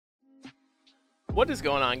What is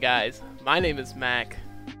going on, guys? My name is Mac.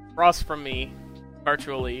 Across from me,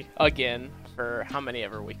 virtually, again, for how many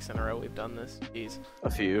ever weeks in a row we've done this? Jeez.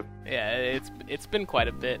 A few. Yeah, it's been quite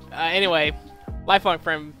a bit. Anyway, lifelong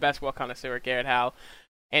friend, basketball connoisseur, Garrett Howe.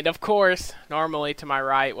 And of course, normally to my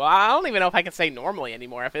right, well, I don't even know if I can say normally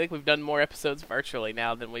anymore. I feel like we've done more episodes virtually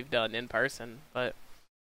now than we've done in person. But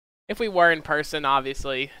if we were in person,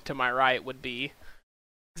 obviously, to my right would be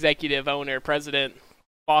executive, owner, president,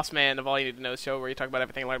 boss man of All You Need to Know show, where you talk about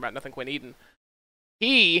everything and learn about nothing, Quinn Eden.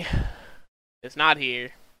 He is not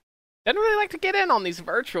here. Doesn't really like to get in on these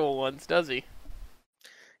virtual ones, does he?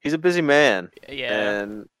 He's a busy man. Yeah.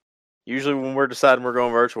 And usually when we're deciding we're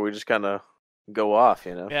going virtual, we just kind of go off,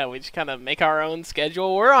 you know? Yeah, we just kind of make our own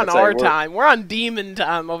schedule. We're on That's our like time. We're on demon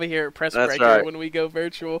time over here at Press That's Breaker right. when we go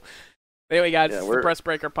virtual. Anyway, guys, Yeah, it's the Press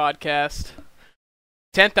Breaker podcast.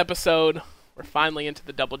 10th episode. We're finally into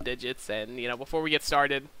the double digits. And, you know, before we get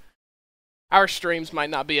started, our streams might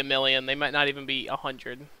not be 1 million. They might not even be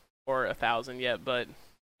 100 or 1,000 yet. But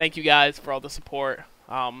thank you guys for all the support.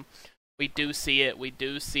 We do see it. We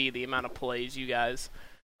do see the amount of plays you guys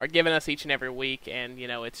are giving us each and every week, and you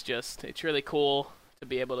know, it's really cool to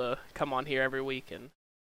be able to come on here every week and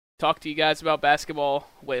talk to you guys about basketball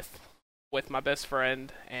with my best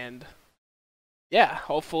friend. And yeah,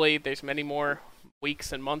 hopefully there's many more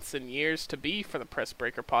weeks and months and years to be for the Press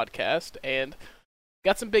Breaker podcast, and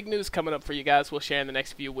got some big news coming up for you guys we'll share in the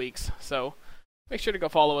next few weeks. So make sure to go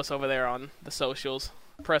follow us over there on the socials,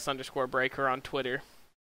 press_breaker on Twitter.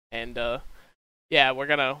 And yeah, we're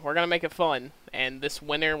gonna make it fun. And this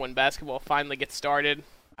winter, when basketball finally gets started,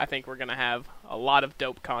 I think we're gonna have a lot of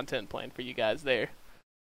dope content planned for you guys there.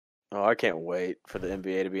 Oh, I can't wait for the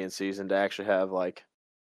NBA to be in season to actually have, like,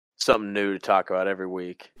 something new to talk about every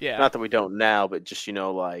week. Yeah. Not that we don't now, but just, you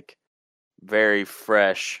know, like, very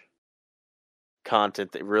fresh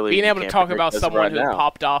content that really being able to talk about someone right who now.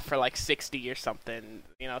 popped off for like 60 or something,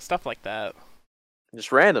 you know, stuff like that.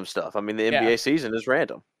 Just random stuff. I mean, the NBA season is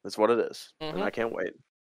random. That's what it is. Mhm. And I can't wait.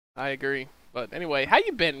 I agree. But anyway, how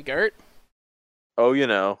you been, Gert? Oh, you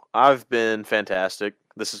know, I've been fantastic.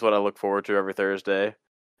 This is what I look forward to every Thursday.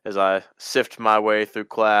 As I sift my way through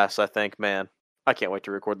class, I think, man, I can't wait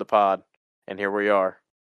to record the pod. And here we are,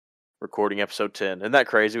 recording episode 10. Isn't that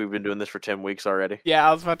crazy? We've been doing this for 10 weeks already. Yeah,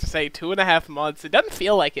 I was about to say 2.5 months. It doesn't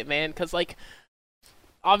feel like it, man, because, like,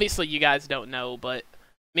 obviously you guys don't know, but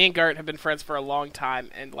me and Gert have been friends for a long time,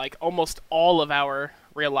 and, like, almost all of our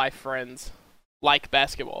real-life friends like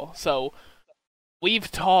basketball. So we've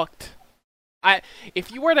talked.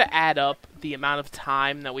 If you were to add up the amount of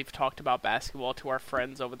time that we've talked about basketball to our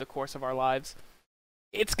friends over the course of our lives,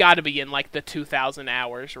 it's got to be in, like, the 2,000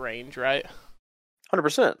 hours range, right?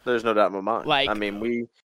 100%. There's no doubt in my mind. Like, I mean,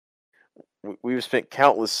 we've spent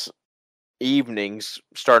countless evenings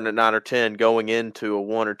starting at 9 or 10 going into a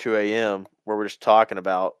 1 or 2 a.m. where we're just talking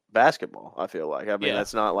about basketball, I feel like. I mean,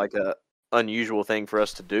 that's not like a unusual thing for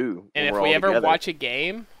us to do. And if we ever watch a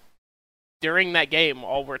game, during that game,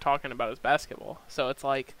 all we're talking about is basketball. So it's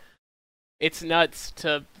like, it's nuts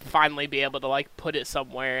to finally be able to, like, put it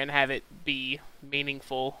somewhere and have it be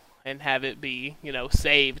meaningful and have it be, you know,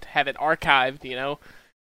 saved, have it archived, you know?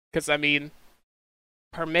 Because, I mean,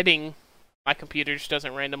 permitting my computer just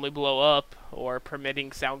doesn't randomly blow up, or permitting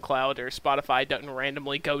SoundCloud or Spotify doesn't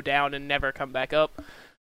randomly go down and never come back up,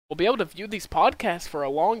 we'll be able to view these podcasts for a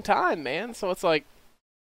long time, man. So it's like,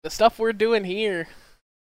 the stuff we're doing here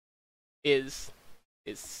is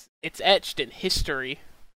it's etched in history.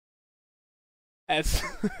 As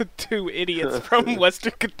two idiots from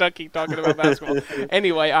Western Kentucky talking about basketball.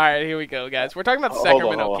 Anyway, all right, here we go, guys. We're talking about the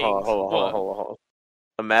Sacramento Kings. Hold on.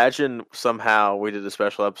 Imagine somehow we did a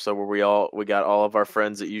special episode where we got all of our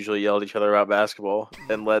friends that usually yell at each other about basketball,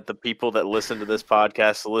 and let the people that listen to this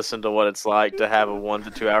podcast listen to what it's like to have a 1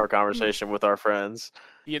 to 2 hour conversation with our friends.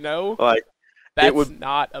 You know, like, that's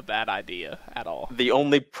not a bad idea at all. The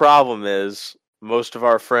only problem is most of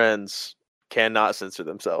our friends cannot censor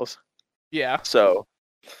themselves. Yeah. So,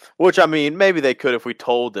 which, I mean, maybe they could if we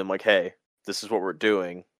told them, like, hey, this is what we're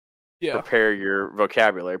doing. Yeah. Prepare your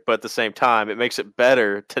vocabulary. But at the same time, it makes it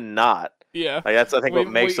better to not. Yeah. Like, that's, I think, what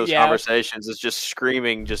makes those conversations is just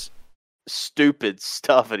screaming just stupid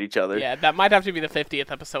stuff at each other. Yeah, that might have to be the 50th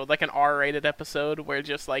episode, like an R-rated episode where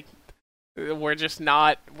just, like, we're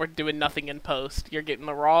doing nothing in post. You're getting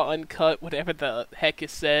the raw, uncut, whatever the heck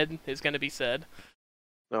is said is going to be said.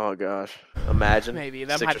 Oh gosh! Imagine maybe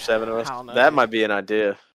 6 or 7 of us. I don't know, that might be an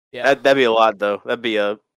idea. Yeah, that'd be a lot though. That'd be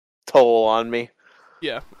a toll on me.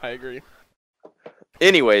 Yeah, I agree.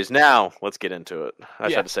 Anyways, now let's get into it. I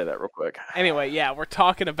just had to say that real quick. Anyway, yeah, we're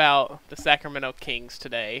talking about the Sacramento Kings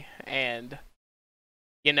today, and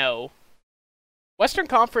you know, Western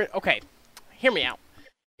Conference. Okay, hear me out.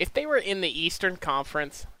 If they were in the Eastern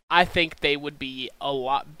Conference, I think they would be a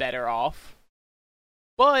lot better off.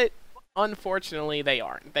 But unfortunately, they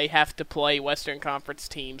aren't. They have to play Western Conference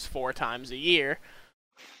teams 4 times a year.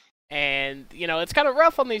 And, it's kind of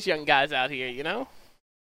rough on these young guys out here,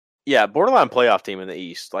 Yeah, borderline playoff team in the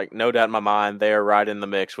East. Like, no doubt in my mind, they are right in the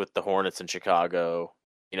mix with the Hornets in Chicago,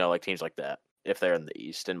 like teams like that, if they're in the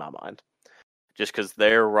East, in my mind. Just because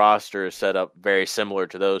their roster is set up very similar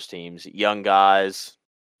to those teams. Young guys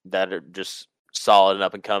that are just solid and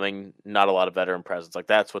up and coming, not a lot of veteran presence. Like,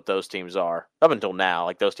 that's what those teams are. Up until now,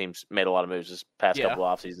 like, those teams made a lot of moves this past couple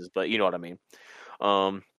off seasons, but you know what I mean.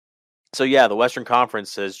 So, yeah, the Western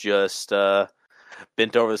Conference has just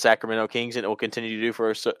bent over the Sacramento Kings, and it will continue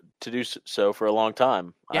to do so for a long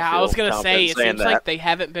time. Yeah, I was going to say, it seems like they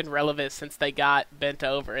haven't been relevant since they got bent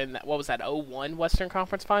over in, what was that, 01 Western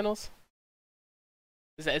Conference Finals?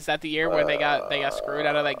 Is that the year where they got screwed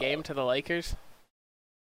out of that game to the Lakers?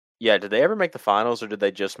 Yeah, did they ever make the finals, or did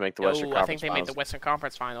they just make the Western Conference Finals? I think they made the Western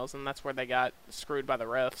Conference Finals, and that's where they got screwed by the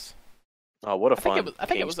refs. Oh, what a fun I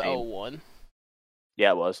think it was 01.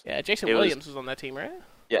 Yeah, it was. Yeah, Jason Williams was on that team, right?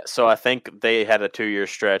 Yeah, so I think they had a 2-year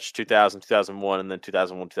stretch, 2000, 2001, and then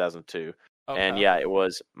 2001, 2002. Okay. And yeah, it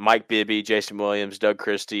was Mike Bibby, Jason Williams, Doug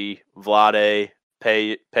Christie, Vlade,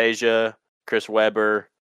 Peja, Chris Webber,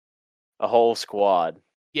 a whole squad.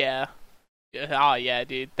 Yeah. Oh, yeah,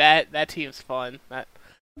 dude. That team's fun. I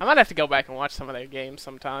might have to go back and watch some of their games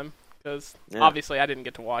sometime, because obviously I didn't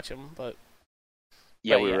get to watch them, but...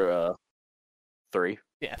 Yeah, we were 3.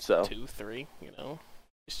 Yeah, so 2, 3,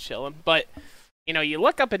 just chilling. But, you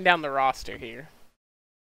look up and down the roster here,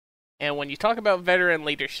 and when you talk about veteran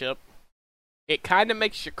leadership, it kind of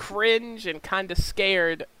makes you cringe and kind of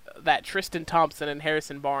scared that Tristan Thompson and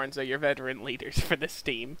Harrison Barnes are your veteran leaders for this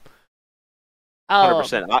team.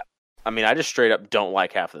 100%. I just straight up don't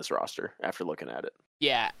like half of this roster after looking at it.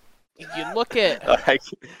 Yeah. You look at...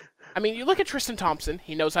 you look at Tristan Thompson.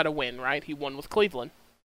 He knows how to win, right? He won with Cleveland.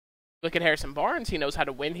 Look at Harrison Barnes. He knows how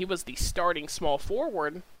to win. He was the starting small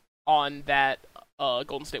forward on that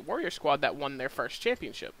Golden State Warriors squad that won their first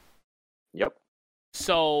championship. Yep.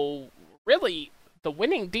 So, really, the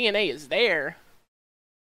winning DNA is there.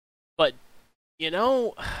 But, you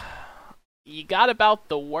got about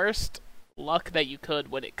the worst luck that you could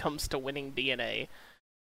when it comes to winning DNA.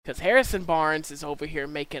 Because Harrison Barnes is over here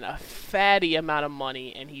making a fatty amount of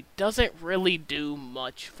money, and he doesn't really do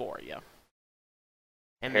much for you.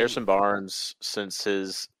 And Harrison Barnes, since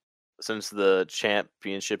the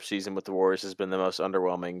championship season with the Warriors, has been the most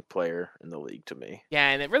underwhelming player in the league to me. Yeah,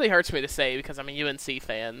 and it really hurts me to say because I'm a UNC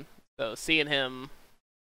fan, so seeing him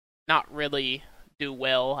not really do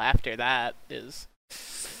well after that is...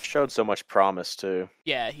 Showed so much promise, too.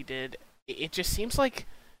 Yeah, he did. It just seems like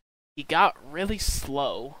he got really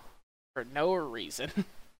slow for no reason.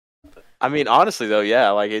 Honestly, though,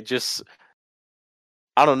 yeah, it just...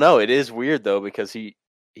 I don't know. It is weird, though, because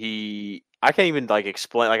I can't even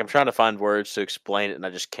explain. I'm trying to find words to explain it, and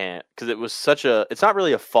I just can't because it was it's not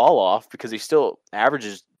really a fall off because he still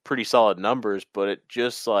averages pretty solid numbers, but it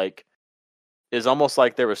just is almost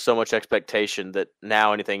like there was so much expectation that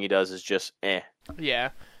now anything he does is just eh.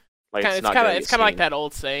 Yeah, it's kind of like that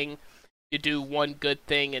old saying: you do one good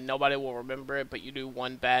thing and nobody will remember it, but you do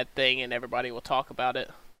one bad thing and everybody will talk about it,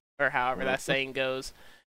 or however that saying goes.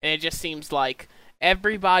 And it just seems like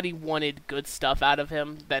everybody wanted good stuff out of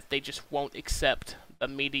him that they just won't accept the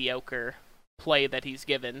mediocre play that he's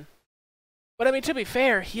given. But to be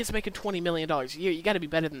fair, he is making $20 million a year. You got to be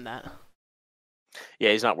better than that.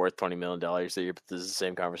 Yeah, he's not worth $20 million a year, but this is the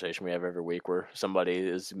same conversation we have every week where somebody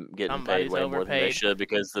is getting paid way more than they should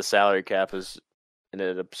because the salary cap is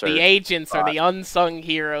absurd. The agents are the unsung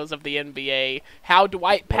heroes of the NBA. How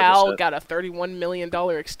Dwight Powell got a $31 million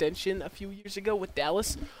extension a few years ago with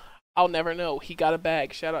Dallas, I'll never know. He got a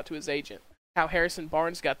bag. Shout out to his agent. How Harrison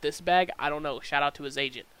Barnes got this bag, I don't know. Shout out to his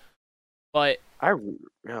agent. But oh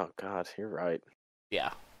God, you're right.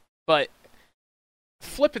 Yeah, but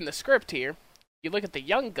flipping the script here, you look at the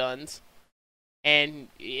young guns, and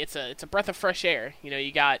it's a breath of fresh air.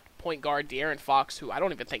 You got point guard De'Aaron Fox, who I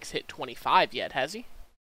don't even think's hit 25 yet, has he?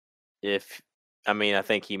 I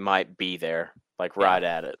think he might be there, right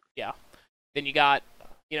at it. Yeah. Then you got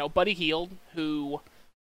Buddy Hield, who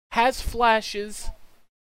has flashes.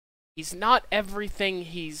 He's not everything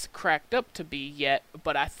he's cracked up to be yet,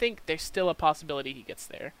 but I think there's still a possibility he gets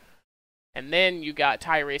there. And then you got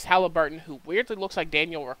Tyrese Halliburton, who weirdly looks like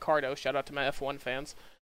Daniel Ricciardo. Shout out to my F1 fans.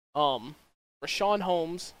 Rashawn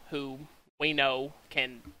Holmes, who we know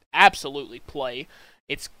can absolutely play.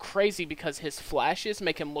 it's crazy because his flashes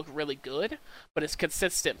make him look really good, but his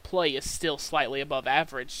consistent play is still slightly above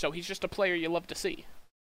average. So he's just a player you love to see.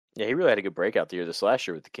 Yeah, he really had a good breakout the year this last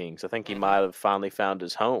year with the Kings. I think he might have finally found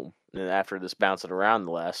his home after this bouncing around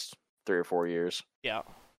the last 3 or 4 years. Yeah.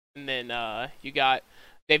 And then you got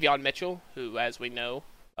Davion Mitchell, who, as we know,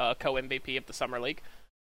 co-MVP of the Summer League.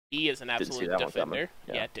 He is an absolute defender.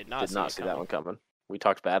 Yeah, did not see that one coming. We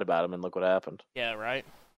talked bad about him, and look what happened. Yeah, right.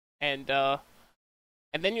 And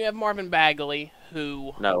then you have Marvin Bagley,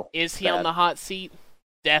 who is he on the hot seat?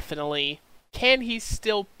 Definitely. Can he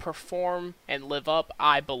still perform and live up?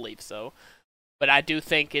 I believe so. But I do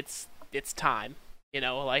think it's time.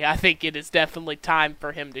 I think it is definitely time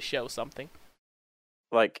for him to show something.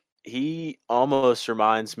 Like, he almost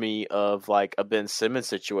reminds me of, like, a Ben Simmons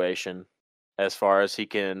situation as far as he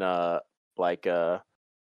can,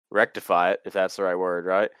 rectify it, if that's the right word,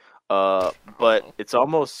 right? But it's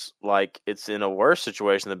almost like it's in a worse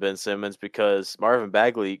situation than Ben Simmons because Marvin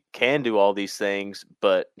Bagley can do all these things,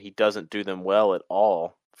 but he doesn't do them well at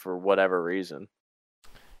all for whatever reason.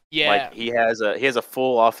 Yeah, like he has a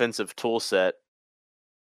full offensive tool set,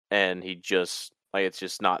 and he just it's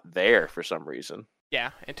just not there for some reason.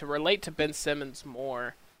 Yeah, and to relate to Ben Simmons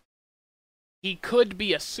more, he could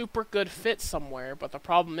be a super good fit somewhere, but the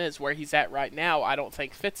problem is where he's at right now, I don't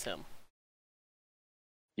think fits him.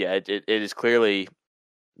 Yeah, it is clearly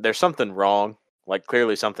there's something wrong. Like,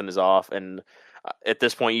 clearly something is off, and at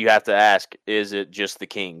this point you have to ask, is it just the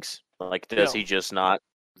Kings? Like, does he just not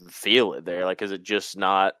feel it there? Like, is it just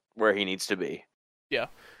not where he needs to be? Yeah.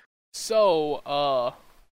 So,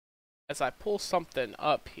 as I pull something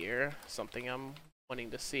up here, something I'm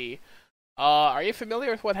wanting to see, are you familiar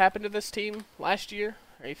with what happened to this team last year?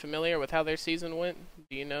 Are you familiar with how their season went?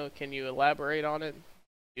 Do you know? Can you elaborate on it?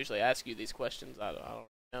 Usually ask you these questions. I don't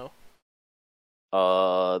know.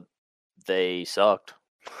 They sucked.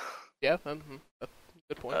 Yeah, that's a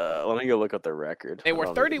good point. Let me go look up their record. They were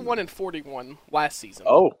 31-41 last season.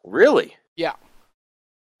 Oh, really? Yeah.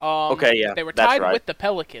 Okay, yeah. They were tied with the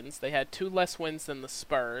Pelicans. They had 2 less wins than the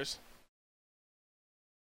Spurs.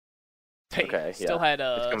 They still had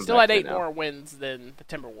 8 more wins than the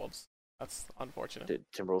Timberwolves. That's unfortunate.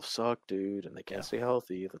 Timberwolves suck, dude, and they can't stay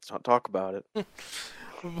healthy. Let's not talk about it.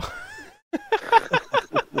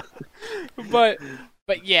 But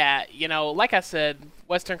yeah, like I said,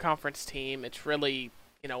 Western Conference team, it's really,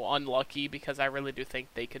 unlucky because I really do think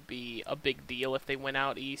they could be a big deal if they went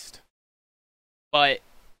out east. But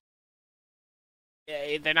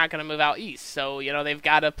they're not going to move out east, so, they've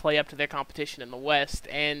got to play up to their competition in the West,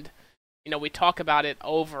 and we talk about it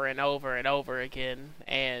over and over and over again,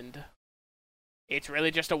 and it's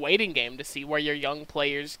really just a waiting game to see where your young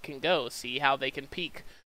players can go, see how they can peak.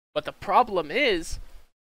 But the problem is,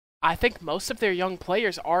 I think most of their young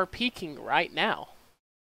players are peaking right now.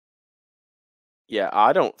 Yeah,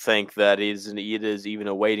 I don't think that it is even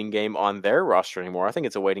a waiting game on their roster anymore. I think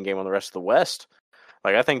it's a waiting game on the rest of the West.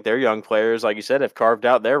 Like, I think their young players, like you said, have carved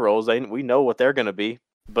out their roles. We know what they're going to be.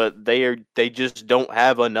 But they just don't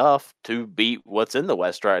have enough to beat what's in the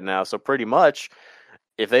West right now. So pretty much,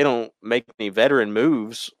 if they don't make any veteran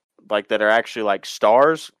moves like that are actually like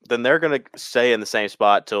stars, then they're gonna stay in the same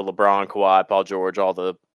spot till LeBron, Kawhi, Paul George, all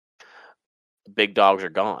the big dogs are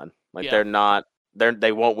gone. Like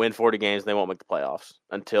they won't win 40 games. They won't make the playoffs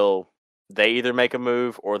until they either make a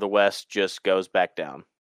move or the West just goes back down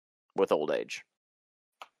with old age.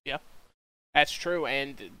 Yeah. That's true,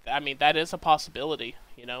 and I mean that is a possibility.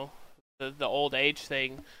 The old age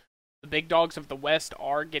thing. The big dogs of the West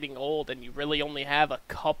are getting old, and you really only have a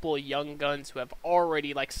couple young guns who have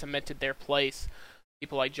already cemented their place.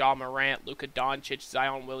 People like Ja Morant, Luka Doncic,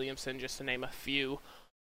 Zion Williamson, just to name a few.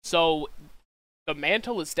 So the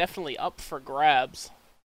mantle is definitely up for grabs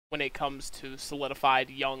when it comes to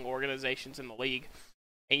solidified young organizations in the league.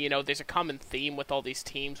 And there's a common theme with all these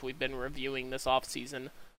teams we've been reviewing this offseason.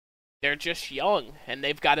 They're just young, and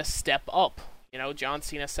they've got to step up. John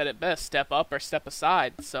Cena said it best, step up or step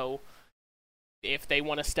aside. So if they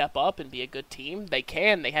want to step up and be a good team, they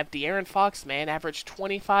can. They have De'Aaron Fox, man, averaged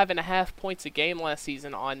 25.5 points a game last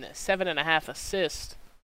season on 7.5 assists.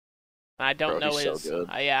 I don't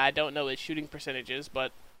know his shooting percentages,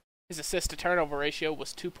 but his assist to turnover ratio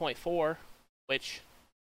was 2.4, which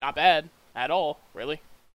not bad at all, really.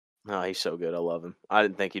 No, he's so good. I love him. I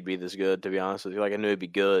didn't think he'd be this good, to be honest with you. I knew he'd be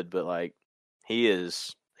good, but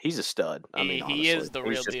he's a stud. I mean, honestly, he is the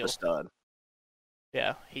real deal. He's just a stud.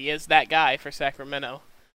 Yeah, he is that guy for Sacramento.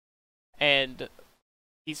 And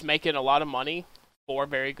he's making a lot of money for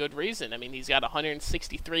very good reason. I mean, he's got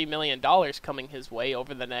 $163 million coming his way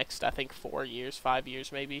over the next, I think, 4 years, 5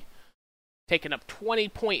 years maybe. Taking up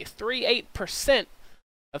 20.38%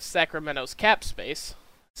 of Sacramento's cap space.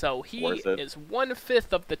 So he is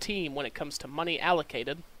 1/5 of the team when it comes to money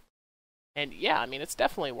allocated. And yeah, I mean, it's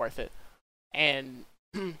definitely worth it. And,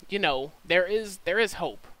 there is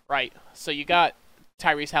hope, right? So you got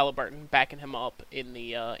Tyrese Halliburton backing him up in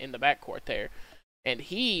the backcourt there. And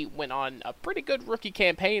he went on a pretty good rookie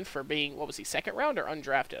campaign for being, what was he, second round or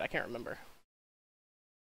undrafted? I can't remember.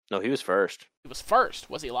 No, he was first. He was first.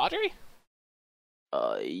 Was he lottery?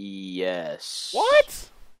 Yes. What?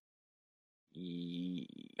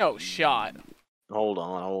 No shot. Hold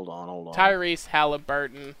on. Tyrese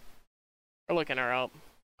Halliburton. We're looking her up.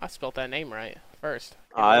 I spelled that name right first.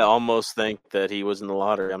 I almost think that he was in the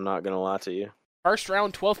lottery. I'm not going to lie to you. First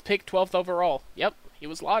round, 12th pick, 12th overall. Yep, he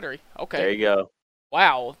was lottery. Okay. There you go.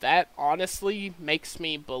 Wow, that honestly makes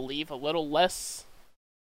me believe a little less.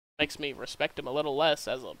 Makes me respect him a little less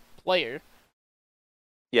as a player.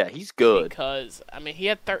 Yeah, he's good. Because, I mean, he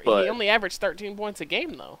only averaged 13 points a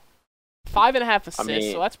game, though. 5.5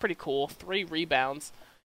 assists, so that's pretty cool. 3 rebounds.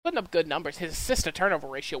 Putting up good numbers. His assist-to-turnover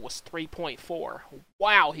ratio was 3.4.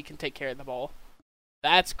 Wow, he can take care of the ball.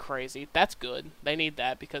 That's crazy. That's good. They need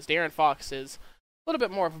that because De'Aaron Fox is a little bit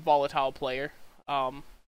more of a volatile player.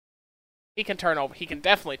 He can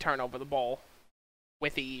definitely turn over the ball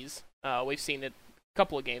with ease. We've seen it a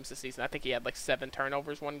couple of games this season. I think he had like 7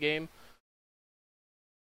 turnovers one game.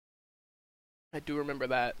 I do remember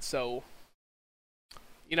that. So,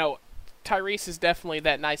 Tyrese is definitely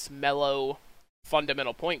that nice, mellow,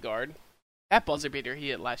 fundamental point guard. That buzzer beater he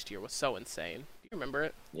hit last year was so insane. Do you remember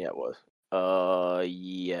it? Yeah, it was.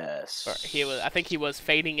 Yes. I think he was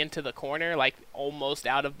fading into the corner, like almost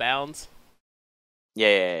out of bounds.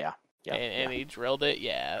 Yeah. And he drilled it.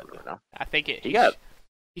 Yeah. I think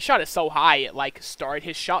he shot it so high it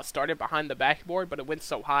his shot started behind the backboard, but it went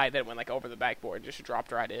so high that it went like over the backboard and just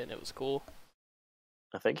dropped right in. It was cool.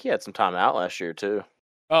 I think he had some time out last year too.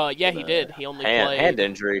 Yeah, he did. He only played hand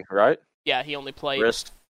injury, right? Yeah, he only played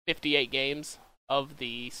wrist. 58 games of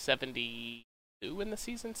the 72 in the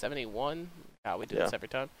season, 71. God, we do this every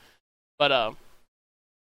time. But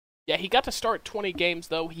yeah, he got to start 20 games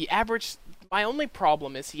though. My only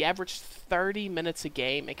problem is he averaged 30 minutes a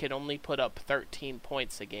game and could only put up 13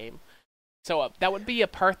 points a game. So that would be a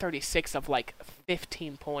per 36 of like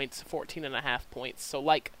 15 points, 14.5 points. So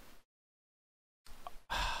like,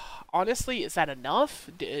 honestly, is that enough?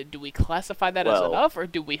 Do we classify that as enough, or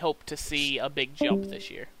do we hope to see a big jump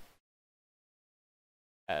this year?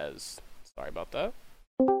 Sorry about that.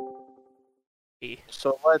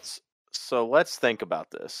 So let's think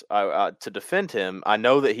about this. To defend him, I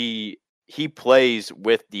know that he plays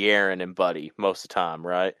with De'Aaron and Buddy most of the time,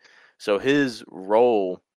 right? So his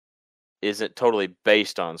role isn't totally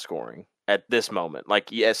based on scoring at this moment.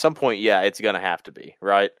 Like, at some point, it's going to have to be,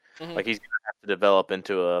 right? Mm-hmm. Like, he's going to have to develop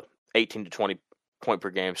into a 18 to 20 point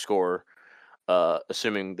per game scorer,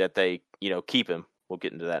 assuming that they, keep him. We'll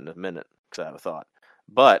get into that in a minute because I have a thought.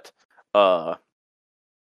 But, I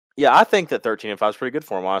think that 13 and 5 is pretty good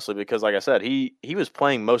for him, honestly, because like I said, he was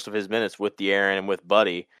playing most of his minutes with De'Aaron and with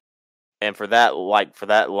Buddy, and for that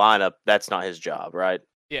lineup, that's not his job, right?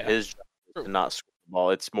 Yeah, his job is to not score the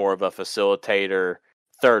ball. It's more of a facilitator,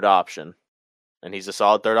 third option, and he's a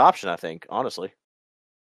solid third option, I think, honestly.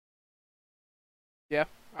 Yeah,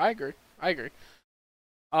 I agree.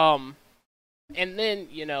 And then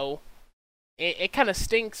it kind of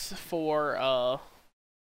stinks for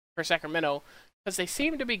Sacramento. Because they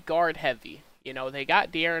seem to be guard heavy. They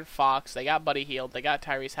got De'Aaron Fox, they got Buddy Hield, they got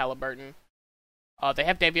Tyrese Halliburton. They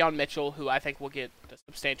have Davion Mitchell, who I think will get a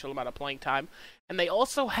substantial amount of playing time. And they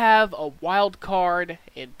also have a wild card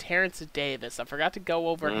in Terrence Davis. I forgot to go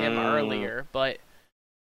over him earlier, but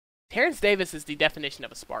Terrence Davis is the definition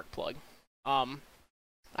of a spark plug.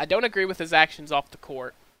 I don't agree with his actions off the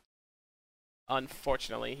court.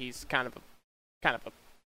 Unfortunately, he's kind of a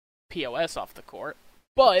POS off the court.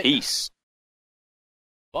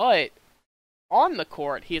 But on the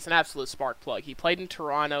court, he is an absolute spark plug. He played in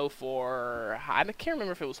Toronto for, I can't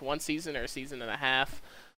remember if it was one season or a season and a half.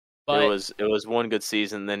 But it was one good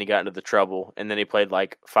season, then he got into the trouble, and then he played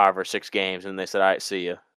like 5 or 6 games, and they said, all right, see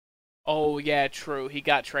ya. Oh, yeah, true. He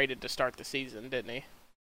got traded to start the season, didn't he?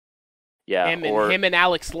 Yeah. Him and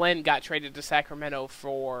Alex Len got traded to Sacramento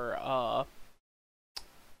for, oh,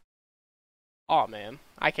 man.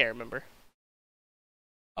 I can't remember.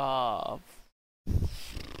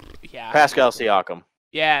 Yeah. Pascal Siakam.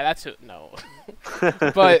 Yeah, that's who. No.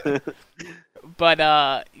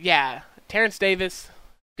 but yeah, Terrence Davis,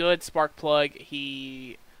 good spark plug.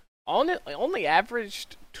 He only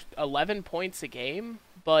averaged 11 points a game,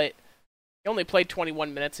 but he only played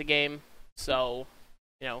 21 minutes a game, so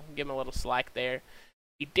give him a little slack there.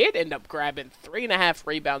 He did end up grabbing 3.5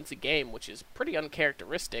 rebounds a game, which is pretty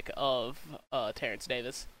uncharacteristic of Terrence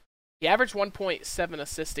Davis. He averaged 1.7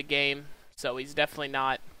 assists a game, so he's definitely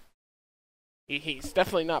not. He's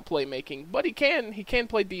definitely not playmaking, but he can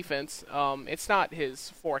play defense. It's not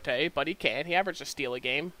his forte, but he can. He averaged a steal a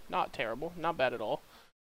game, not terrible, not bad at all.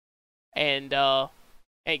 And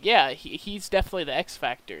yeah, he's definitely the X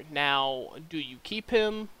factor. Now, do you keep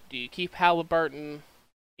him? Do you keep Halliburton?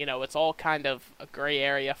 You know, it's all kind of a gray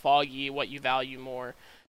area, foggy, what you value more.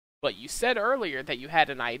 But you said earlier that you had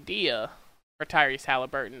an idea for Tyrese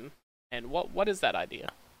Halliburton, and what is that idea?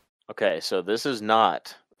 Okay, so this is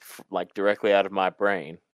not like directly out of my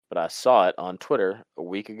brain, but I saw it on Twitter a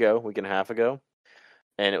week and a half ago,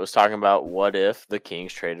 and it was talking about what if the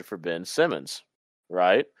Kings traded for Ben Simmons,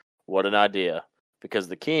 right? What an idea. Because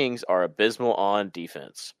the Kings are abysmal on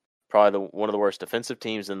defense. Probably one of the worst defensive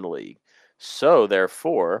teams in the league. So,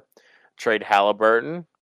 therefore, trade Halliburton.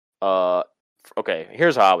 Okay,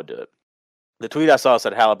 here's how I would do it. The tweet I saw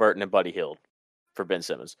said Halliburton and Buddy Hield for Ben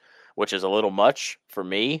Simmons, which is a little much for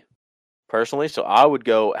me, personally. So, I would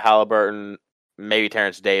go Halliburton, maybe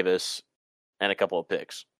Terrence Davis, and a couple of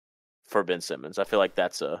picks for Ben Simmons. I feel like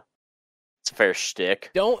it's a fair shtick.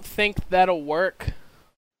 Don't think that'll work.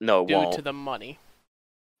 No, it won't. Due to the money.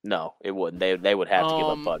 No, it wouldn't. They would have to give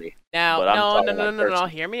up Buddy. Now, no.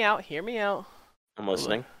 Hear me out. I'm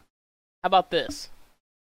listening. How about this?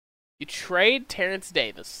 You trade Terrence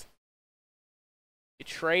Davis. You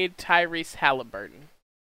trade Tyrese Halliburton.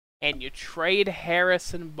 And you trade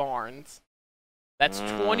Harrison Barnes. That's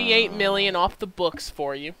 $28 million off the books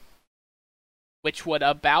for you, which would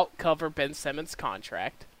about cover Ben Simmons'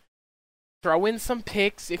 contract. Throw in some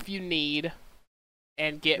picks if you need.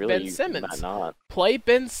 And get Ben Simmons. Play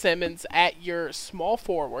Ben Simmons at your small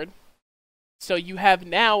forward. So you have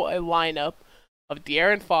now a lineup of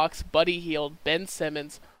De'Aaron Fox, Buddy Hield, Ben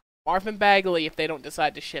Simmons, Marvin Bagley if they don't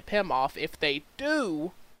decide to ship him off. If they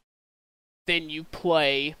do, then you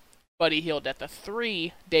play Buddy Hield at the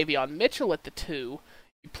 3, Davion Mitchell at the 2,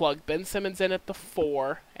 you plug Ben Simmons in at the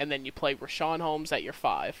 4, and then you play Rashawn Holmes at your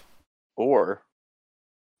 5. Or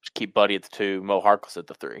just keep Buddy at the 2, Mo Harkless at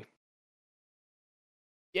the 3.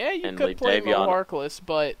 Yeah, you could play Mo Harkless,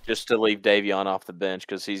 but just to leave Davion off the bench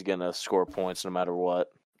because he's gonna score points no matter what,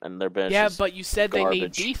 and their bench. Yeah, but you said garbage.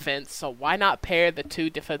 They need defense, so why not pair the 2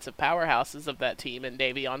 defensive powerhouses of that team in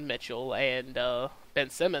Davion Mitchell and Ben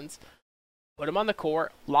Simmons? Put them on the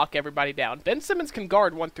court, lock everybody down. Ben Simmons can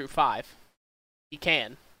guard 1 through 5. He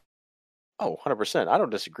can. Oh, 100%. I don't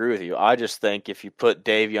disagree with you. I just think if you put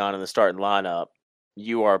Davion in the starting lineup,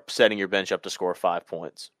 you are setting your bench up to score 5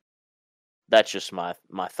 points. That's just my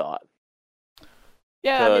thought.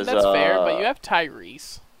 Yeah, I mean, that's fair, but you have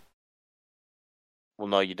Tyrese. Well,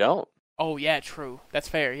 no, you don't. Oh, yeah, true. That's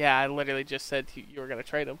fair. Yeah, I literally just said you were going to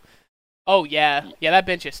trade him. Oh, yeah. Yeah, that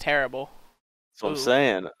bench is terrible. That's what I'm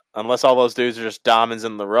saying. Unless all those dudes are just diamonds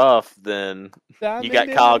in the rough, then you got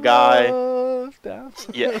Kyle Guy.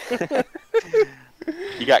 Yeah.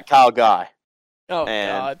 You got Kyle Guy. Oh,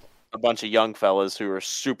 and God. A bunch of young fellas who are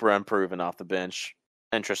super unproven off the bench.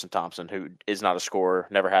 And Tristan Thompson, who is not a scorer,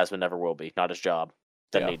 never has been, never will be. Not his job.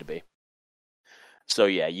 Doesn't need to be. So,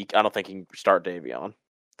 yeah, I don't think you can start Davion.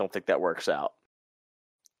 Don't think that works out.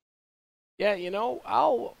 Yeah,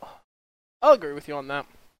 I'll agree with you on that.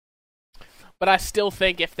 But I still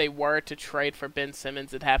think if they were to trade for Ben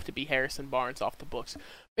Simmons, it'd have to be Harrison Barnes off the books.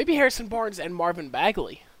 Maybe Harrison Barnes and Marvin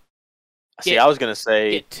Bagley. I was going to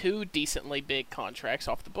say... Get 2 decently big contracts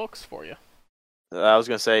off the books for you. I was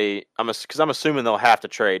going to say, because I'm assuming they'll have to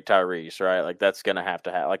trade Tyrese, right? Like, that's going to have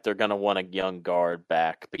to happen. Like, they're going to want a young guard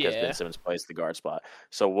back because Ben Simmons plays the guard spot.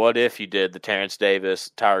 So what if you did the Terrence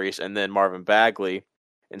Davis, Tyrese, and then Marvin Bagley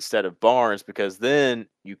instead of Barnes? Because then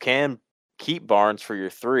you can keep Barnes for your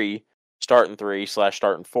 3, starting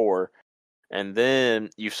 3/starting 4, and then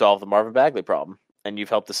you've solved the Marvin Bagley problem. And you've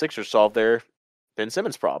helped the Sixers solve their Ben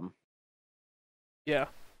Simmons problem. Yeah.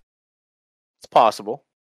 It's possible.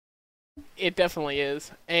 It definitely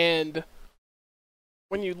is. And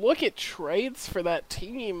when you look at trades for that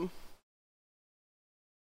team,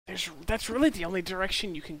 that's really the only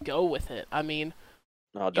direction you can go with it. I mean...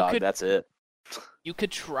 Oh, dog, that's it. You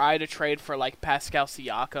could try to trade for, like, Pascal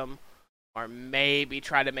Siakam, or maybe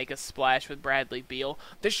try to make a splash with Bradley Beal.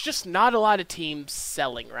 There's just not a lot of teams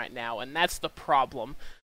selling right now, and that's the problem.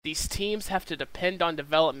 These teams have to depend on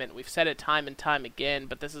development. We've said it time and time again,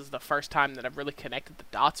 but this is the first time that I've really connected the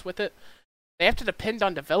dots with it. They have to depend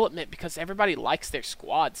on development because everybody likes their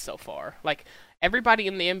squad so far. Like, everybody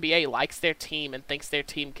in the NBA likes their team and thinks their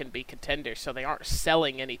team can be contenders, so they aren't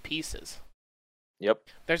selling any pieces. Yep.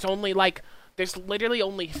 There's literally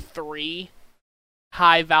only 3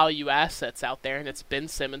 high value assets out there, and it's Ben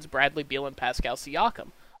Simmons, Bradley Beal, and Pascal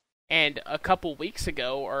Siakam. And a couple weeks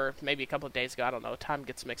ago, or maybe a couple of days ago, I don't know, time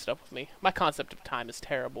gets mixed up with me. My concept of time is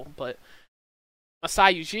terrible, but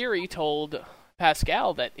Masai Ujiri told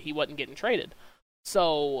Pascal that he wasn't getting traded.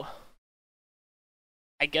 So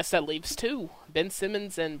I guess that leaves two, Ben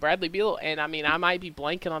Simmons and Bradley Beal. And I mean, I might be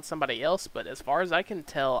blanking on somebody else, but as far as I can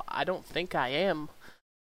tell, I don't think I am.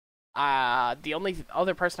 The only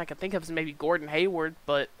other person I can think of is maybe Gordon Hayward,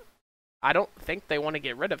 but I don't think they want to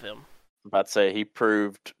get rid of him. I'm about to say he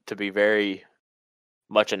proved to be very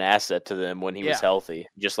much an asset to them when he was healthy,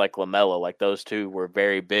 just like LaMelo. Like those two were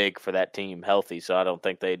very big for that team healthy, so I don't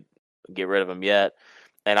think they'd get rid of him yet.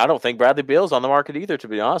 And I don't think Bradley Beal's on the market either, to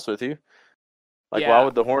be honest with you. Like, why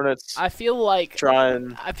would the Hornets I feel like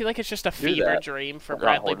it's just a fever that? dream for Not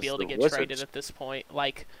Bradley Hornets, Beal to the get Wizards. traded at this point.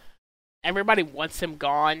 Like, everybody wants him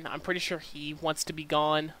gone. I'm pretty sure he wants to be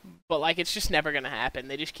gone, but like it's just never gonna happen.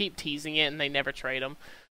 They just keep teasing it and they never trade him.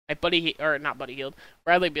 Like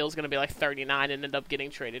Bradley Beal's gonna be like 39 and end up getting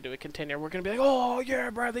traded to a contender. We're gonna be like, oh yeah,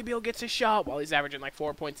 Bradley Beal gets his shot while he's averaging like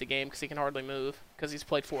 4 points a game because he can hardly move because he's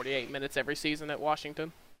played 48 minutes every season at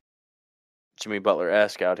Washington. Jimmy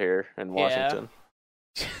Butler-esque out here in Washington?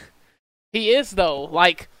 He is though.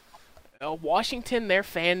 Like Washington, their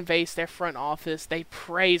fan base, their front office, they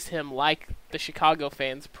praise him like the Chicago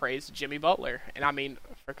fans praised Jimmy Butler, and I mean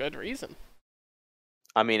for good reason.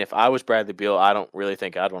 I mean, if I was Bradley Beal, I don't really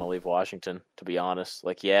think I'd want to leave Washington, to be honest.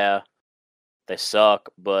 Like, yeah, they suck,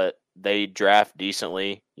 but they draft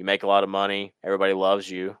decently. You make a lot of money. Everybody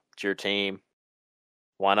loves you. It's your team.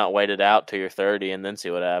 Why not wait it out till you're 30 and then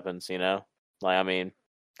see what happens, you know? Like, I mean,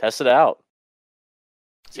 test it out.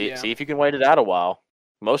 See if you can wait it out a while.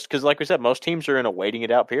 Because like we said, most teams are in a waiting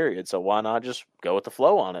it out period, so why not just go with the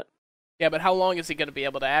flow on it? Yeah, but how long is he going to be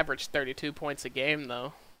able to average 32 points a game,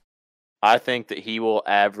 though? I think that he will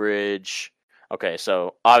average. Okay,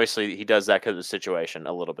 so obviously he does that because of the situation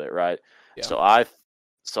a little bit, right? Yeah.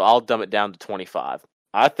 So I'll dumb it down to 25.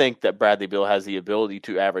 I think that Bradley Beal has the ability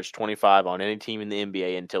to average 25 on any team in the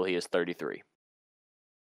NBA until he is 33.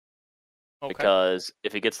 Okay. Because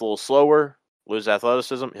if he gets a little slower, loses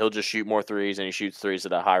athleticism, he'll just shoot more threes, and he shoots threes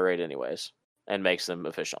at a high rate anyways, and makes them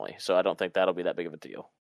efficiently. So I don't think that'll be that big of a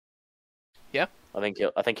deal. Yeah. I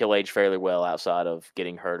think he'll age fairly well outside of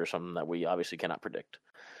getting hurt or something that we obviously cannot predict.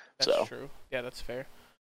 That's true. Yeah, that's fair.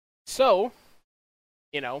 So,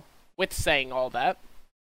 with saying all that,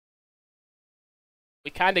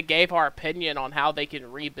 we kind of gave our opinion on how they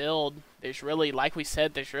can rebuild. There's really, like we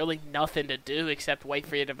said, there's really nothing to do except wait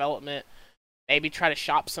for your development. Maybe try to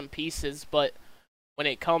shop some pieces, but when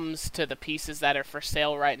it comes to the pieces that are for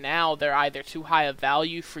sale right now, they're either too high a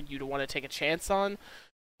value for you to want to take a chance on,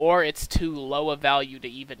 or it's too low a value to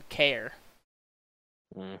even care.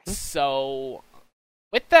 Mm-hmm. So,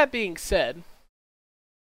 with that being said,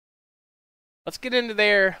 let's get into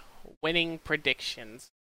their winning predictions.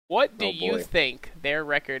 What do you think their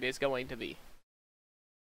record is going to be?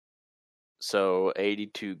 So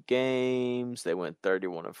 82 games. They went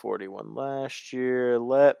 31-41 last year.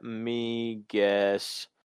 Let me guess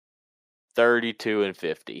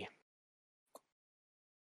 32-50.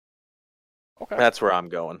 Okay. That's where I'm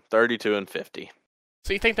going. 32-50.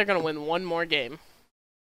 So you think they're going to win one more game?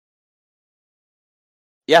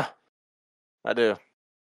 Yeah, I do.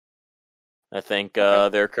 I think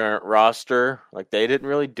their current roster, they didn't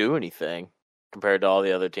really do anything compared to all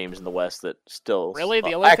the other teams in the West that still... Really?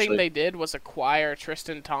 The only thing they did was acquire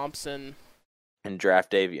Tristan Thompson. And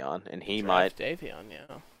draft Davion. And he might... Davion,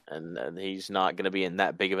 yeah. And he's not going to be in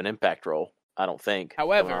that big of an impact role, I don't think.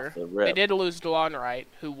 However, they did lose DeLon Wright,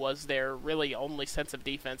 who was their really only sense of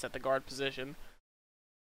defense at the guard position.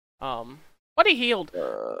 Buddy Hield.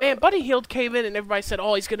 Buddy Hield came in and everybody said,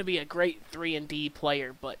 oh, he's going to be a great 3-and-D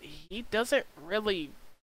player, but he doesn't really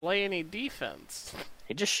play any defense.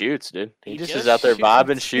 He just shoots, dude. He just is out there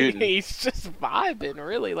vibing, shooting. He's just vibing,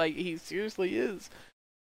 really. He seriously is.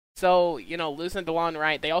 So, losing DeLon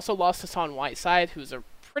Wright. They also lost Hassan Whiteside, who's a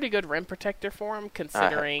pretty good rim protector for him,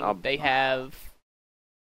 considering they have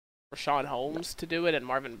Rashawn Holmes to do it and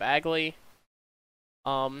Marvin Bagley.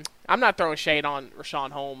 I'm not throwing shade on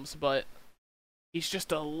Rashawn Holmes, but he's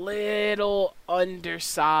just a little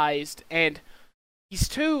undersized, and he's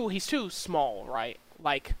too small, right?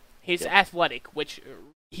 He's athletic, which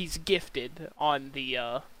he's gifted on the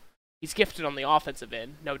offensive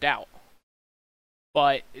end, no doubt.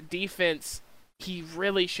 But defense, he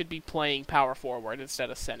really should be playing power forward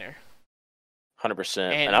instead of center. 100%.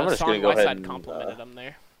 And I'm just going to go ahead and complimented him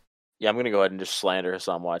there. Yeah, I'm going to go ahead and just slander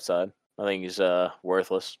Hassan Whiteside. I think he's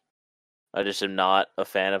worthless. I just am not a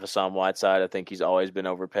fan of Hassan Whiteside. I think he's always been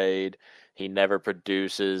overpaid. He never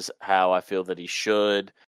produces how I feel that he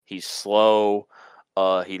should. He's slow.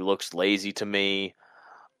 He looks lazy to me.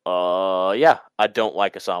 Yeah, I don't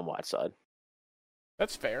like Hassan Whiteside.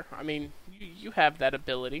 That's fair. I mean, you have that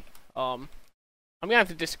ability. I'm gonna have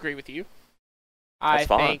to disagree with you. That's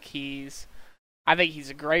fine. I think he's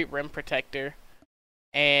a great rim protector,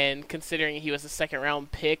 and considering he was a second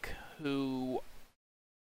round pick who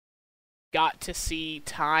got to see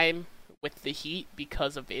time with the Heat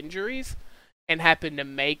because of injuries and happened to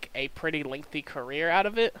make a pretty lengthy career out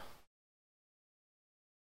of it.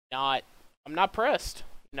 I'm not pressed.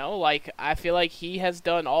 I feel like he has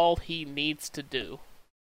done all he needs to do.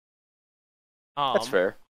 That's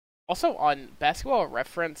fair. Also, on Basketball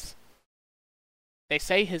Reference, they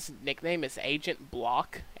say his nickname is Agent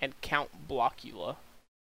Block and Count Blockula.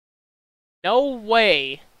 No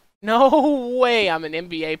way I'm an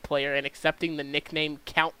NBA player and accepting the nickname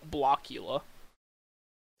Count Blockula.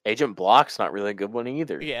 Agent Block's not really a good one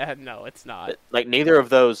either. Yeah, no, it's not. Like, neither of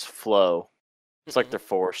those flow. It's like they're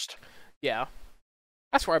forced. Yeah.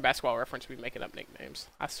 I swear Basketball Reference be making up nicknames.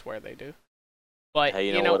 I swear they do. But hey,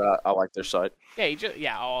 you know what? I like their site.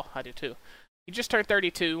 Yeah, I do too. He just turned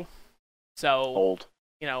 32, so old.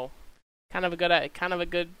 Kind of a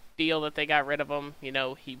good deal that they got rid of him.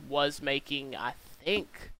 He was making, I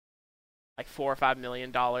think, like $4 or $5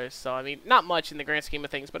 million. So I mean, not much in the grand scheme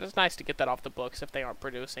of things, but it's nice to get that off the books if they aren't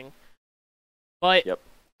producing. But yep.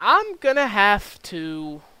 I'm gonna have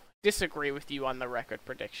to disagree with you on the record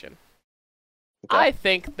prediction. Okay. I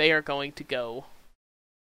think they are going to go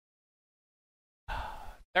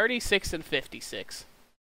 36-56.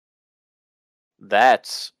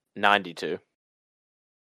 That's 92.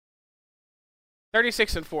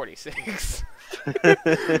 36-46.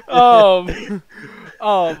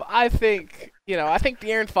 I think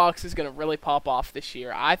De'Aaron Fox is going to really pop off this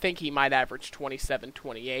year. I think he might average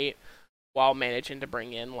 27-28 while managing to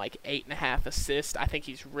bring in like 8.5 assists. I think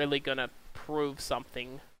he's really going to prove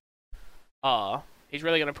something. He's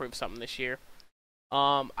really going to prove something this year.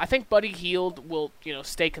 I think Buddy Hield will,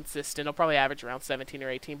 stay consistent. He'll probably average around 17 or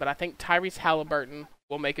 18, but I think Tyrese Halliburton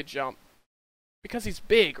will make a jump because he's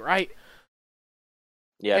big, right?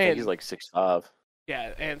 Yeah, I think he's like 6'5".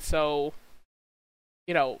 Yeah, and so,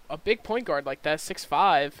 a big point guard like that,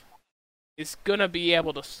 6'5", is gonna be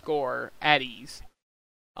able to score at ease,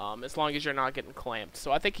 as long as you're not getting clamped.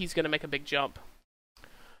 So I think he's gonna make a big jump.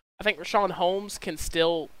 I think Richaun Holmes can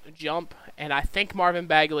still jump, and I think Marvin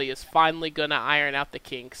Bagley is finally gonna iron out the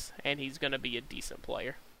kinks, and he's gonna be a decent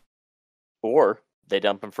player. Or they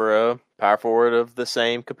dump him for a power forward of the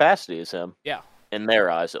same capacity as him. Yeah. In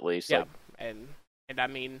their eyes, at least. Yeah, and I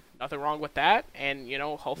mean, nothing wrong with that, and,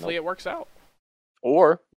 hopefully It works out.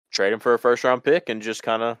 Or trade him for a first-round pick and just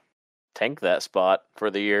kind of tank that spot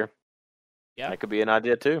for the year. Yeah. That could be an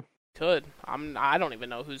idea, too. Could. I don't even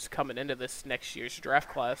know who's coming into this next year's draft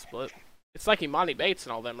class, but it's like Imani Bates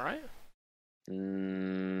and all them, right?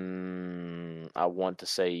 I want to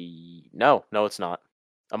say no, it's not.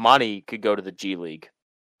 Imani could go to the G League.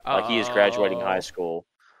 Like, he is graduating high school,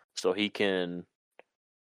 so he can...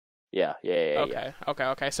 Yeah.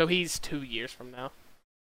 Okay. So he's 2 years from now.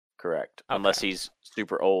 Correct. Okay. Unless he's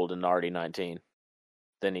super old and already 19.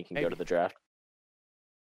 Then he can go to the draft.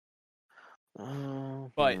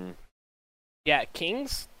 But, yeah,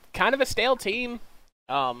 Kings, kind of a stale team.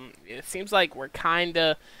 It seems like we're kind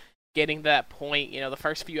of getting to that point. The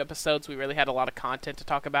first few episodes, we really had a lot of content to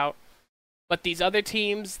talk about. But these other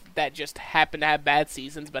teams that just happen to have bad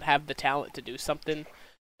seasons but have the talent to do something,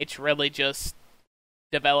 it's really just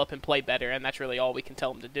develop and play better, and that's really all we can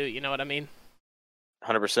tell them to do. You know what I mean?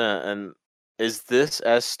 100%. And is this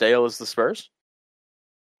as stale as the Spurs?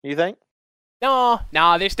 You think? No,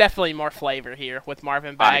 there's definitely more flavor here with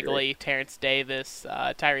Marvin Bagley, Terrence Davis,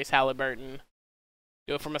 Tyrese Halliburton.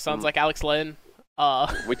 Do it for my sons like Alex Len.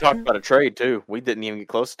 We talked about a trade, too. We didn't even get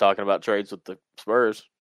close to talking about trades with the Spurs.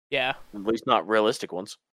 Yeah. At least not realistic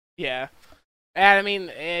ones. Yeah. And I mean,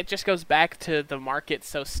 it just goes back to the market's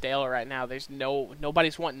so stale right now. There's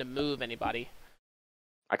nobody's wanting to move anybody.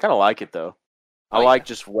 I kind of like it, though. I like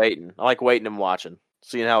just waiting. I like waiting and watching.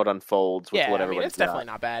 Seeing how it unfolds with whatever. It's definitely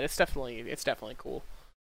not bad. It's definitely cool.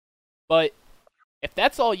 But if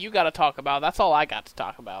that's all you got to talk about, that's all I got to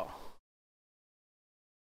talk about.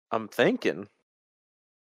 I'm thinking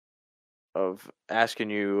of asking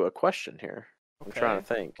you a question here. I'm trying to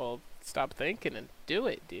think. Well, stop thinking and do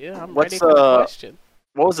it, dude. I'm ready for the question.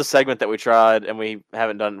 What was the segment that we tried and we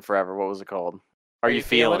haven't done it forever? What was it called? Are you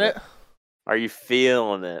feeling it? Are you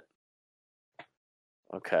feeling it?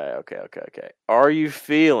 Okay. Are you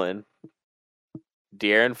feeling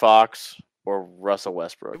De'Aaron Fox or Russell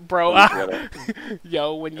Westbrook? Bro, Who's gonna-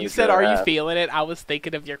 yo, when you who's said, gonna "Are you have? feeling it?" I was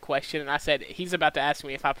thinking of your question, and I said he's about to ask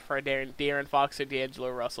me if I prefer De'Aaron Fox or D'Angelo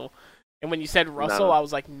Russell. And when you said Russell, No. I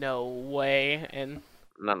was like, "No way!" And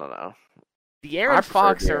No. I De'Aaron prefer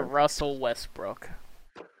Fox or De'Aaron. Russell Westbrook?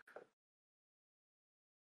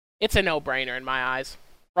 It's a no-brainer in my eyes.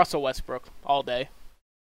 Russell Westbrook all day.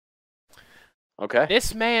 Okay,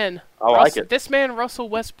 This man, I like it. This man, Russell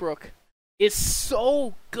Westbrook, is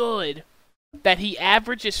so good that he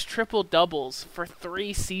averages triple doubles for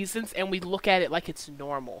 3 seasons, and we look at it like it's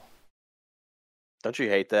normal. Don't you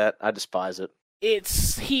hate that? I despise it.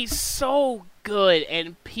 He's so good,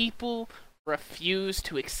 and people refuse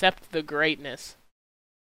to accept the greatness.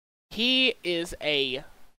 He is a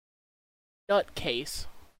nutcase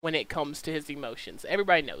when it comes to his emotions.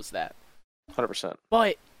 Everybody knows that. 100%.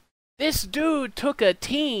 But this dude took a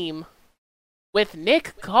team with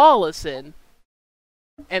Nick Collison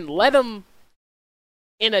and led them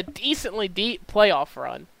in a decently deep playoff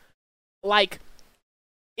run. Like,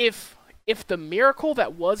 if the miracle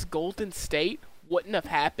that was Golden State wouldn't have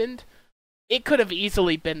happened, it could have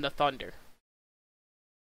easily been the Thunder.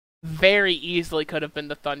 Very easily could have been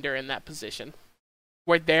the Thunder in that position,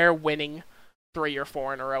 where they're winning 3 or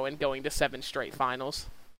 4 in a row and going to 7 straight finals.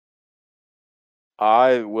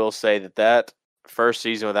 I will say that first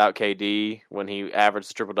season without KD, when he averaged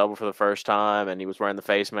the triple-double for the first time, and he was wearing the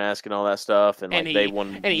face mask and all that stuff, and they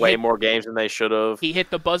won way more games than they should have. He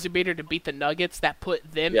hit the buzzer beater to beat the Nuggets that put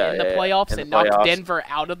them Yeah, in the yeah, playoffs in and the playoffs. knocked Denver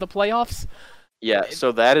out of the playoffs. Yeah,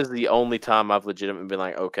 so that is the only time I've legitimately been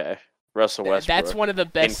like, okay, Russell Westbrook That's one of the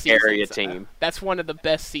best can carry a seasons. team. That's one of the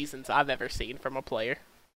best seasons I've ever seen from a player.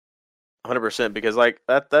 100%, because like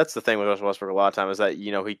that's the thing with Russell Westbrook a lot of time is that,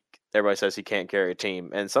 you know, everybody says he can't carry a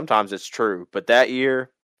team, and sometimes it's true, but that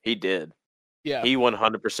year he did. Yeah. He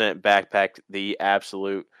 100% backpacked the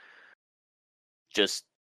absolute just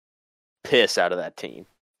piss out of that team.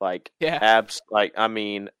 Like, Yeah. I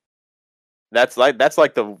mean, that's like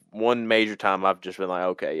the one major time I've just been like,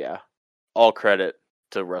 okay, yeah, all credit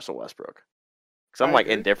to Russell Westbrook. Because I'm I like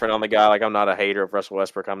agree. indifferent on the guy. Like, I'm not a hater of Russell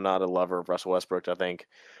Westbrook. I'm not a lover of Russell Westbrook. I think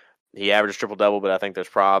he averaged triple-double, but I think there's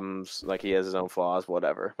problems. Like, he has his own flaws,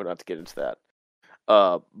 whatever. We don't have to get into that.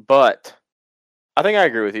 But I think I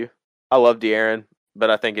agree with you. I love De'Aaron, but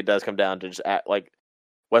I think it does come down to just like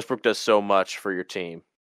Westbrook does so much for your team.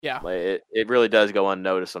 Yeah. Like, it really does go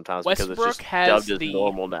unnoticed sometimes because it's just dubbed as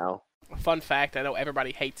normal now. Fun fact, I know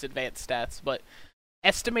everybody hates advanced stats, but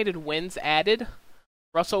estimated wins added,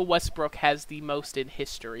 Russell Westbrook has the most in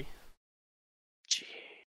history. Gee.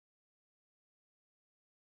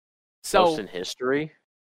 So, Most in history?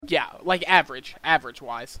 yeah, like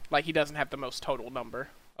average-wise. Like, he doesn't have the most total number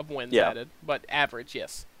of wins added, but average,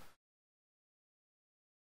 yes.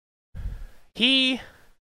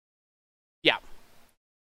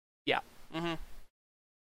 Mm-hmm.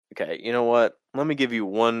 Okay, you know what? Let me give you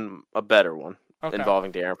a better one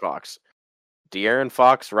involving De'Aaron Fox. De'Aaron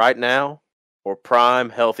Fox right now or prime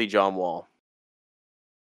healthy John Wall?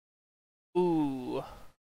 Ooh.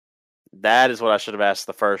 That is what I should have asked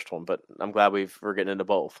the first one, but I'm glad we're getting into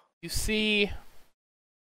both. You see,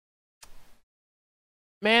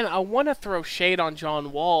 man, I want to throw shade on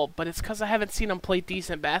John Wall, but it's because I haven't seen him play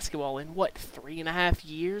decent basketball in, 3.5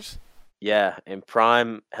 years? Yeah, and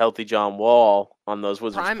prime healthy John Wall on those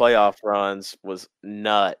Wizards playoff runs was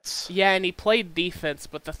nuts. Yeah, and he played defense,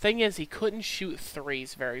 but the thing is he couldn't shoot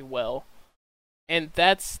threes very well. And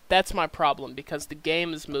that's my problem, because the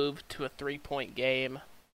game has moved to a 3-point game.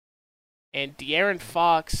 And De'Aaron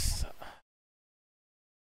Fox...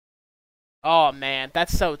 Oh, man,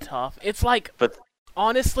 that's so tough. It's like...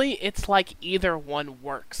 honestly, it's like either one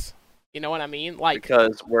works. You know what I mean? Like,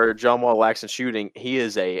 because where John Wall lacks in shooting, he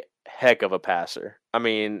is a heck of a passer. I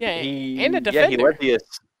mean, and a defender.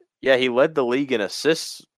 He led the league in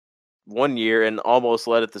assists one year and almost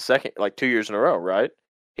led it the second, 2 years in a row, right?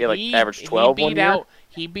 He averaged 12 one year.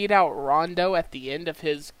 He beat out Rondo at the end of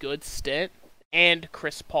his good stint, and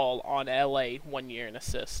Chris Paul on LA 1 year in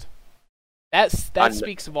assist. That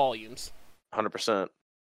speaks volumes. 100%.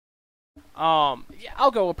 Yeah,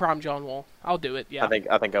 I'll go with prime John Wall. I'll do it. Yeah,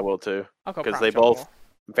 I think I will too. I'll go because they both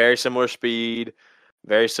very similar speed,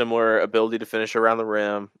 very similar ability to finish around the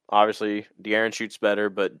rim. Obviously, De'Aaron shoots better,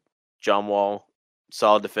 but John Wall,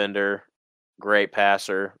 solid defender, great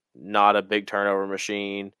passer, not a big turnover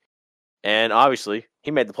machine, and obviously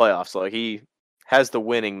he made the playoffs. So he has the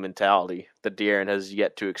winning mentality that De'Aaron has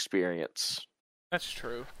yet to experience. That's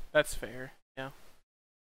true. That's fair. Yeah.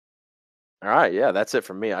 All right, yeah, that's it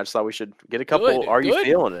from me. I just thought we should get a couple. Are you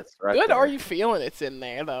feeling it? Right. Good. There. Are you feeling it's in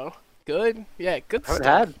there though? Good. Yeah. Good I stuff.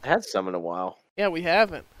 haven't had some in a while. Yeah, we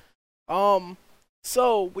haven't.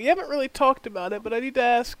 So we haven't really talked about it, but I need to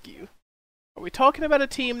ask you: are we talking about a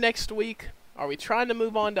team next week? Are we trying to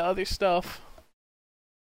move on to other stuff?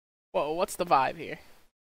 Whoa, what's the vibe here?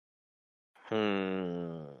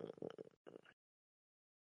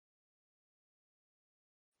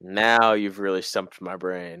 Now you've really stumped my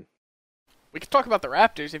brain. We could talk about the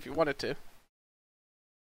Raptors if you wanted to.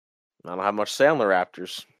 I don't have much to say on the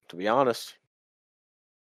Raptors, to be honest.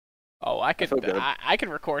 Oh, I feel good. I could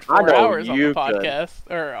record I 4 know hours on the you could. podcast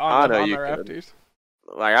or I on know the you could. Raptors.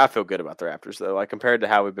 Like, I feel good about the Raptors, though. Like, compared to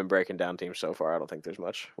how we've been breaking down teams so far, I don't think there's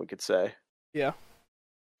much we could say. Yeah.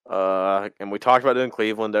 And we talked about it in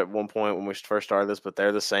Cleveland at one point when we first started this, but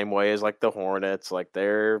they're the same way as, like, the Hornets. Like,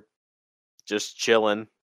 they're just chilling,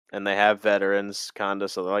 and they have veterans, kind of,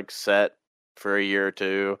 so they're, like, set for a year or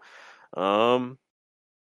two.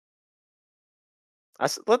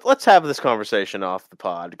 Let's have this conversation off the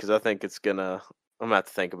pod, because I think it's gonna... I'm gonna have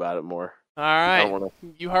to think about it more. All right.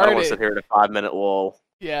 You I don't heard want to it. sit here in a 5-minute lull.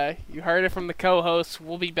 Yeah, you heard it from the co-host.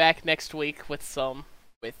 We'll be back next week with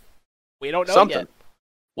we don't know Something. yet.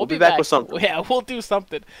 We'll be back with something. Yeah, we'll do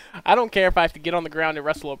something. I don't care if I have to get on the ground and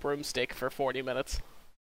wrestle a broomstick for 40 minutes.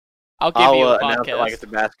 I'll give you a podcast. Announce it like it's a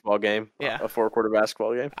basketball game. Yeah. A 4-quarter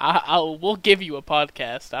basketball game. We'll give you a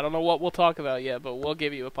podcast. I don't know what we'll talk about yet, but we'll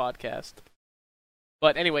give you a podcast.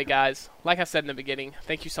 But anyway, guys, like I said in the beginning,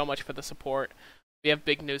 thank you so much for the support. We have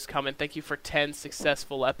big news coming. Thank you for 10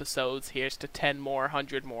 successful episodes. Here's to 10 more,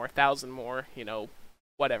 100 more, 1,000 more,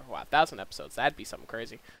 whatever. Wow, 1,000 episodes. That'd be something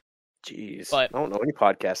crazy. Jeez. But I don't know any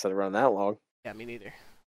podcasts that have run that long. yeah, me neither.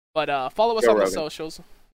 But follow us Joe on Rogan. the socials.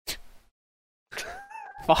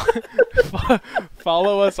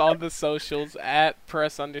 Follow us on the socials at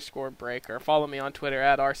press_break, or follow me on Twitter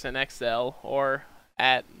at ArsonXL or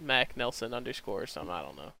at MacNelson_ or something. I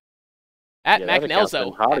don't know. At that account's been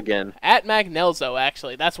MacNelzo. hot again. At MacNelzo,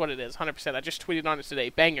 actually. That's what it is, 100%. I just tweeted on it today.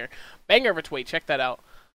 Banger of a tweet. Check that out.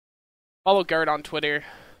 Follow Garrett on Twitter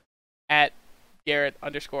at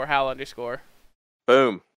Garrett_Hal_.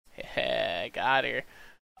 Boom. Yeah, got her.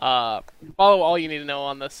 Follow all you need to know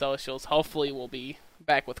on the socials. Hopefully we'll be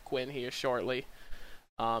back with Quinn here shortly.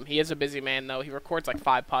 He is a busy man, though. He records like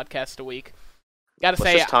 5 podcasts a week. Let's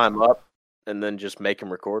just time up and then just make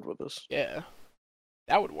him record with us. Yeah.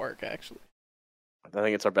 That would work, actually. I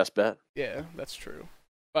think it's our best bet. Yeah, that's true.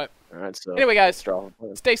 But all right, so anyway, guys, draw.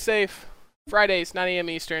 Stay safe. Fridays, 9 a.m.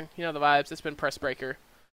 Eastern. You know the vibes. It's been Press Breaker.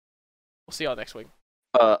 We'll see y'all next week.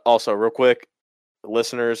 Also, real quick,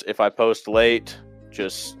 listeners, if I post late,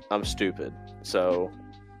 I'm stupid. So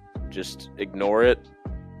just ignore it,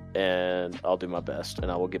 and I'll do my best,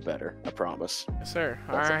 and I will get better. I promise. Yes, sir.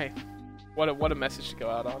 All right. What a message to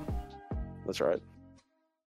go out on. That's right.